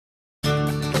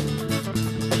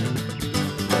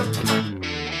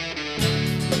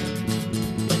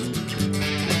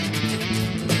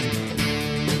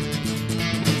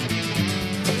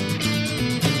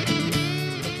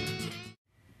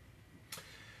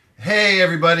Hey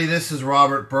everybody, this is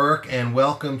Robert Burke and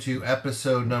welcome to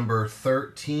episode number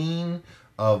 13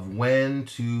 of When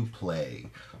to Play.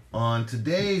 On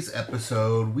today's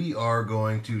episode, we are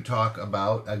going to talk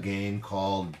about a game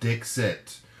called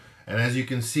Dixit. And as you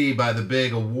can see by the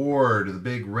big award, the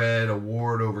big red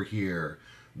award over here,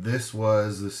 this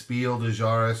was the Spiel des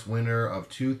Jahres winner of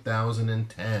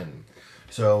 2010.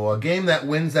 So a game that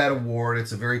wins that award,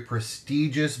 it's a very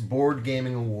prestigious board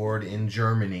gaming award in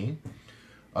Germany.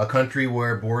 A country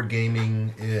where board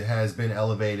gaming has been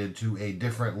elevated to a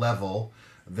different level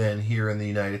than here in the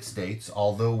United States.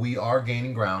 Although we are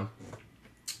gaining ground,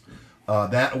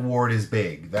 that award is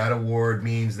big. That award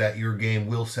means that your game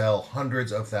will sell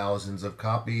hundreds of thousands of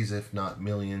copies, if not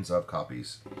millions of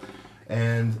copies.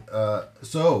 And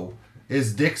so,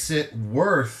 is Dixit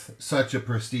worth such a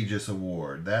prestigious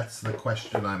award? That's the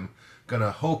question I'm going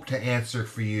to hope to answer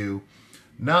for you.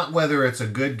 Not whether it's a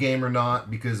good game or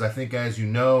not, because I think, as you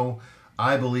know,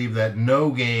 I believe that no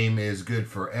game is good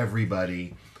for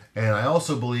everybody. And I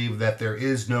also believe that there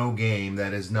is no game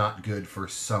that is not good for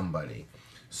somebody.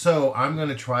 So I'm going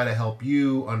to try to help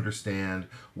you understand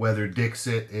whether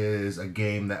Dixit is a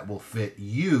game that will fit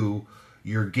you,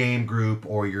 your game group,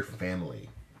 or your family.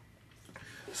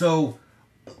 So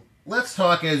let's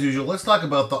talk, as usual, let's talk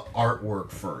about the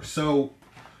artwork first. So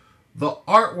the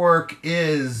artwork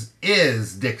is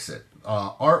Dixit.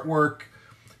 Artwork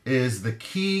is the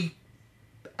key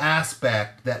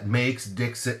aspect that makes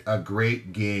Dixit a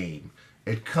great game.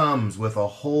 It comes with a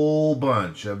whole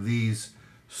bunch of these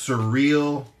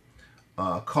surreal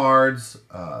cards,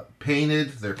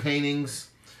 painted. They're paintings,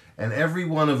 and every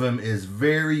one of them is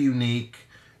very unique,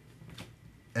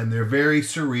 and they're very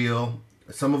surreal.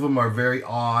 Some of them are very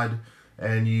odd,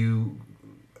 and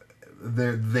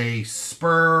they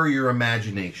spur your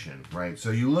imagination, right? So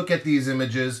you look at these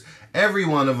images, every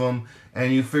one of them,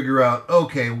 and you figure out,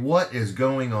 okay, what is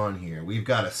going on here? We've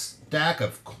got a stack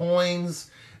of coins,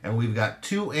 and we've got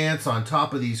two ants on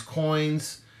top of these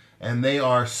coins, and they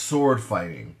are sword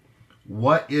fighting.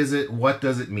 What is it? What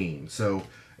does it mean? So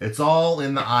it's all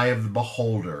in the eye of the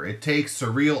beholder. It takes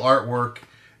surreal artwork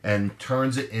and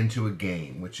turns it into a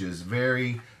game, which is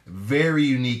very, very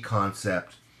unique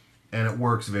concept. And it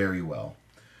works very well.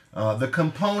 The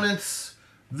components,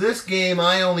 this game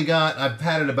I've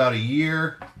had it about a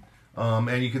year,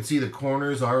 and you can see the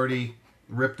corners already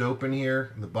ripped open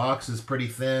here. The box is pretty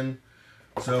thin,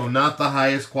 so not the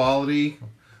highest quality.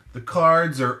 The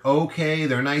cards are okay.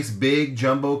 They're nice big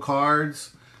jumbo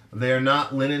cards. They're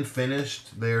not linen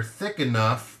finished. They're thick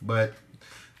enough, but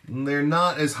they're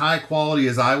not as high quality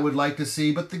as I would like to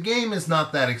see. But the game is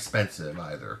not that expensive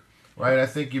either, right? I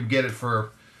think you get it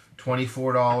for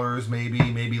 $24,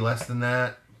 maybe less than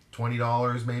that.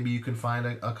 $20, maybe you can find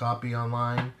a copy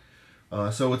online.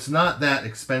 So it's not that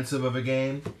expensive of a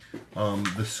game.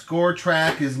 The score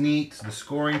track is neat. The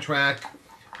scoring track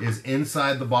is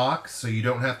inside the box, so you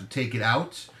don't have to take it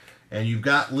out. And you've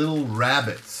got little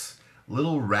rabbits,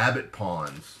 little rabbit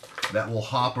pawns that will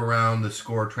hop around the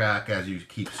score track as you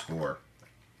keep score.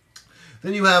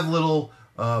 Then you have little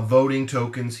voting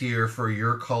tokens here for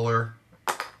your color.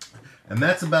 And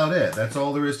that's about it. That's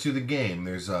all there is to the game.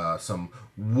 There's some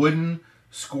wooden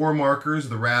score markers,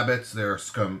 the rabbits. There are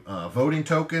some voting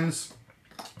tokens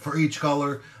for each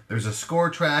color. There's a score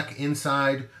track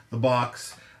inside the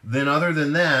box. Then other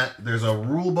than that, there's a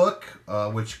rule book,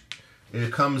 which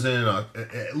it comes in,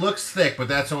 it looks thick, but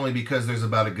that's only because there's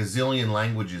about a gazillion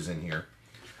languages in here.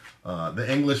 The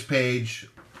English page,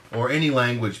 or any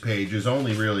language page, is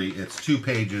only really, it's 2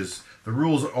 pages. The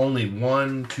rules are only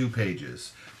 1-2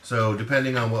 pages. So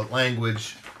depending on what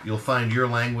language, you'll find your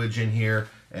language in here,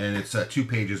 and it's 2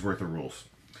 pages worth of rules.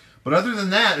 But other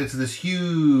than that, it's this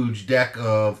huge deck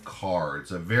of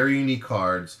cards, of very unique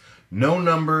cards. No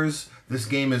numbers. This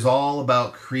game is all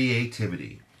about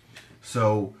creativity.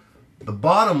 So the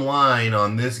bottom line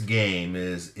on this game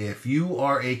is, if you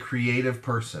are a creative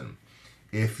person,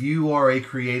 if you are a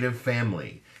creative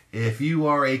family, if you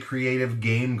are a creative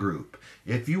game group,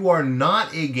 if you are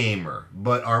not a gamer,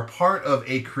 but are part of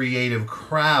a creative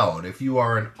crowd, if you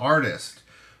are an artist,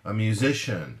 a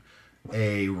musician,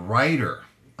 a writer,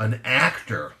 an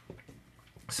actor,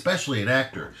 especially an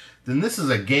actor, then this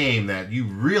is a game that you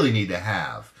really need to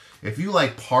have. If you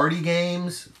like party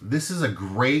games, this is a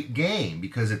great game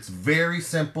because it's very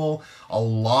simple. A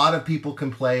lot of people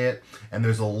can play it, and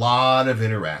there's a lot of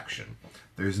interaction.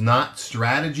 There's not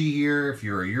strategy here. If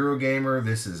you're a Eurogamer,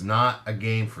 this is not a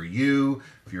game for you.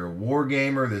 If you're a war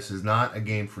gamer, this is not a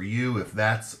game for you. If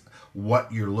that's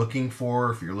what you're looking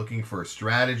for, if you're looking for a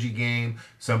strategy game,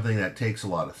 something that takes a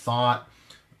lot of thought,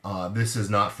 this is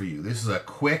not for you. This is a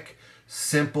quick,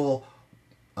 simple,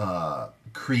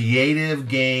 creative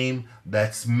game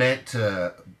that's meant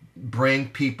to bring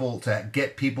people, to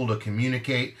get people to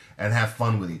communicate and have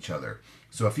fun with each other.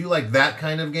 So if you like that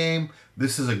kind of game,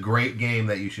 this is a great game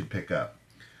that you should pick up.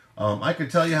 I can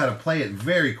tell you how to play it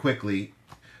very quickly.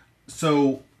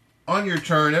 So on your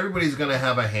turn, everybody's going to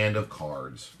have a hand of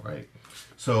cards, right?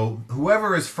 So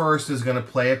whoever is first is going to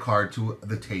play a card to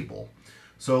the table.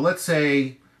 So let's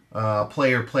say a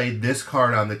player played this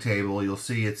card on the table. You'll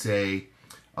see it's a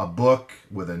book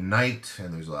with a knight,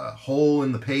 and there's a hole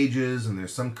in the pages, and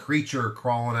there's some creature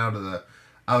crawling out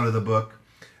of the book.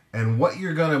 And what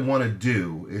you're going to want to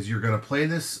do is you're going to play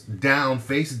this down,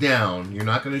 face down. You're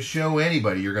not going to show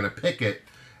anybody. You're going to pick it,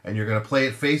 and you're going to play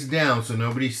it face down so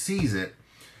nobody sees it.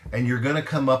 And you're going to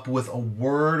come up with a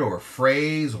word or a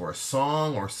phrase or a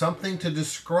song or something to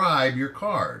describe your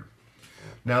card.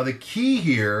 Now, the key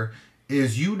here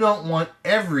is you don't want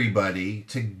everybody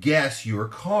to guess your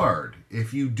card.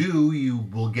 If you do, you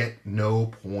will get no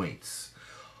points.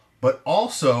 But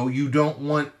also, you don't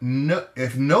want,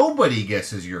 if nobody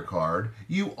guesses your card,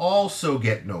 you also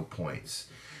get no points.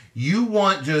 You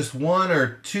want just one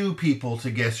or two people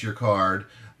to guess your card,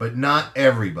 but not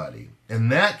everybody. In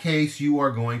that case, you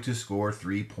are going to score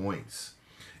 3 points.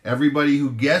 Everybody who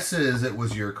guesses it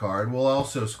was your card will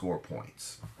also score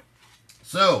points.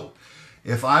 So,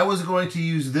 if I was going to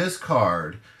use this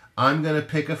card, I'm going to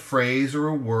pick a phrase or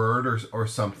a word or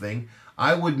something.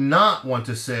 I would not want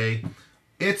to say,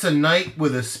 it's a knight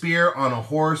with a spear on a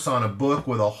horse on a book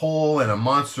with a hole and a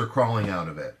monster crawling out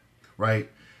of it, right?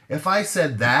 If I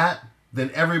said that,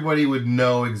 then everybody would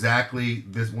know exactly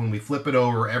this. When we flip it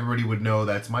over, everybody would know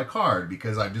that's my card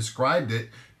because I've described it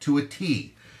to a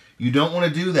T. You don't want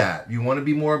to do that. You want to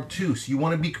be more obtuse. You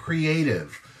want to be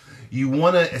creative. You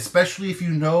want to, especially if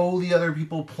you know the other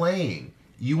people playing,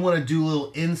 you want to do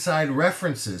little inside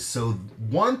references so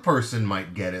one person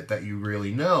might get it that you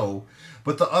really know,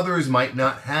 but the others might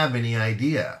not have any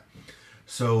idea.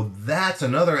 So that's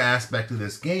another aspect of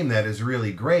this game that is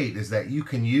really great, is that you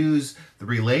can use the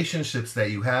relationships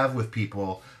that you have with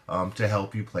people to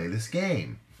help you play this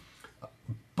game.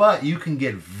 But you can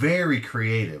get very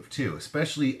creative too,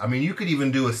 especially, I mean, you could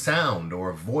even do a sound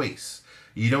or a voice.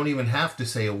 You don't even have to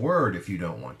say a word if you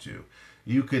don't want to.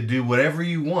 You could do whatever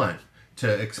you want to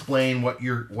explain what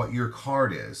your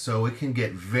card is. So it can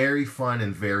get very fun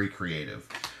and very creative.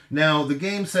 Now, the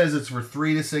game says it's for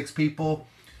 3 to 6 people.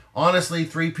 Honestly,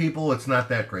 3 people, it's not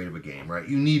that great of a game, right?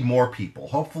 You need more people.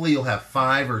 Hopefully, you'll have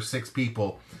 5 or 6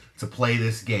 people to play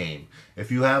this game. If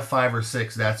you have 5 or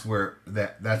 6, that's where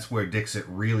Dixit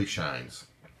really shines.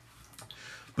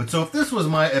 But so if this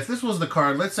was the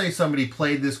card, let's say somebody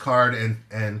played this card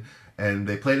and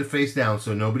they played it face down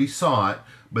so nobody saw it,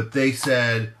 but they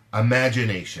said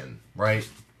imagination, right?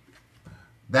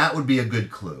 That would be a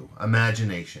good clue,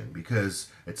 imagination, because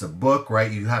it's a book, right?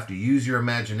 You have to use your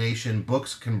imagination.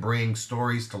 Books can bring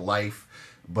stories to life,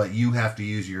 but you have to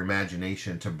use your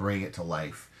imagination to bring it to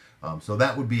life. So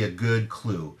that would be a good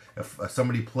clue. If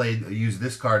somebody used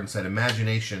this card and said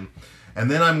imagination,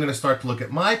 and then I'm going to start to look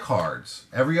at my cards.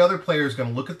 Every other player is going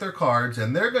to look at their cards,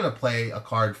 and they're going to play a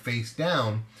card face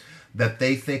down that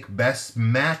they think best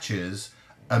matches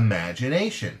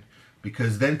imagination.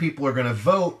 Because then people are going to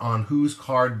vote on whose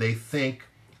card they think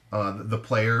the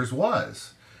player's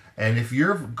was. And if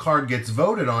your card gets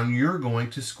voted on, you're going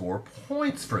to score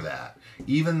points for that,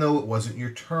 even though it wasn't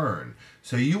your turn.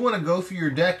 So you want to go through your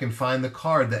deck and find the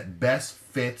card that best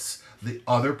fits the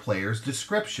other player's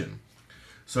description.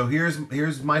 So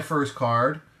here's my first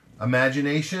card,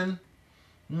 imagination.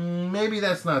 Maybe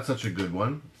that's not such a good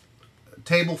one.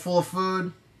 Table full of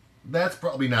food, that's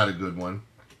probably not a good one.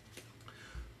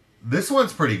 This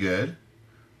one's pretty good.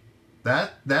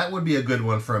 That would be a good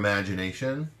one for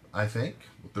imagination, I think.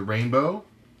 With the rainbow.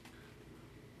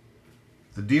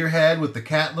 The deer head with the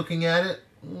cat looking at it,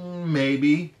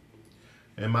 maybe.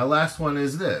 And my last one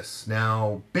is this.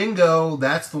 Now, bingo,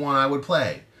 that's the one I would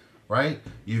play, right?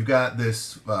 You've got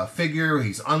this figure,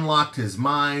 he's unlocked his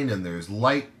mind, and there's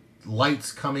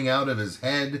lights coming out of his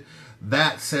head.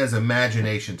 That says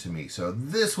imagination to me. So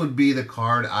this would be the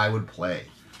card I would play.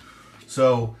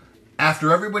 So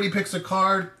after everybody picks a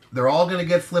card, they're all going to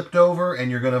get flipped over, and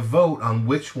you're going to vote on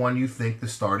which one you think the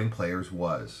starting player's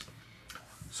was.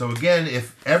 So again,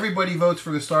 if everybody votes for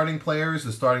the starting player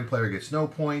gets no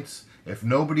points. If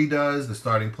nobody does, the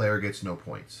starting player gets no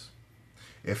points.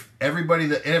 If everybody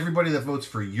that votes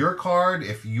for your card,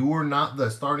 if you're not the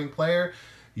starting player,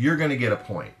 you're going to get a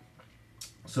point.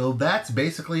 So that's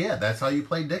basically it. That's how you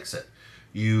play Dixit.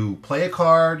 You play a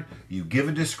card, you give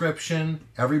a description,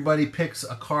 everybody picks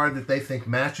a card that they think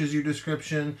matches your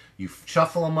description, you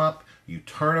shuffle them up, You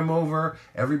turn them over,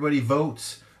 everybody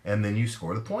votes, and then you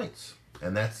score the points.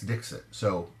 And that's Dixit.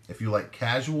 So if you like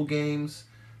casual games,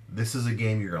 this is a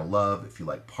game you're going to love. If you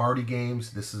like party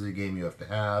games, this is a game you have to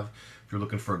have. If you're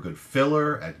looking for a good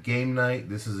filler at game night,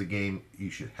 this is a game you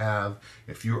should have.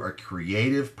 If you're a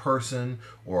creative person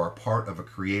or a part of a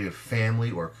creative family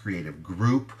or a creative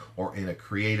group or in a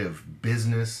creative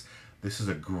business, this is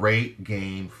a great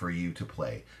game for you to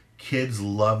play. Kids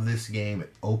love this game.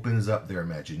 It opens up their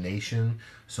imagination.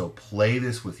 So play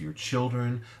this with your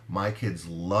children. My kids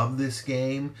love this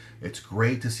game. It's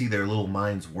great to see their little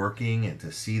minds working and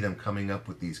to see them coming up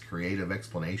with these creative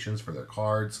explanations for their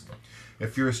cards.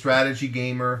 If you're a strategy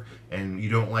gamer and you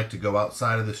don't like to go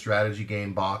outside of the strategy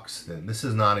game box, then this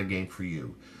is not a game for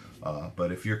you.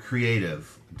 But if you're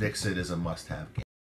creative, Dixit is a must-have game.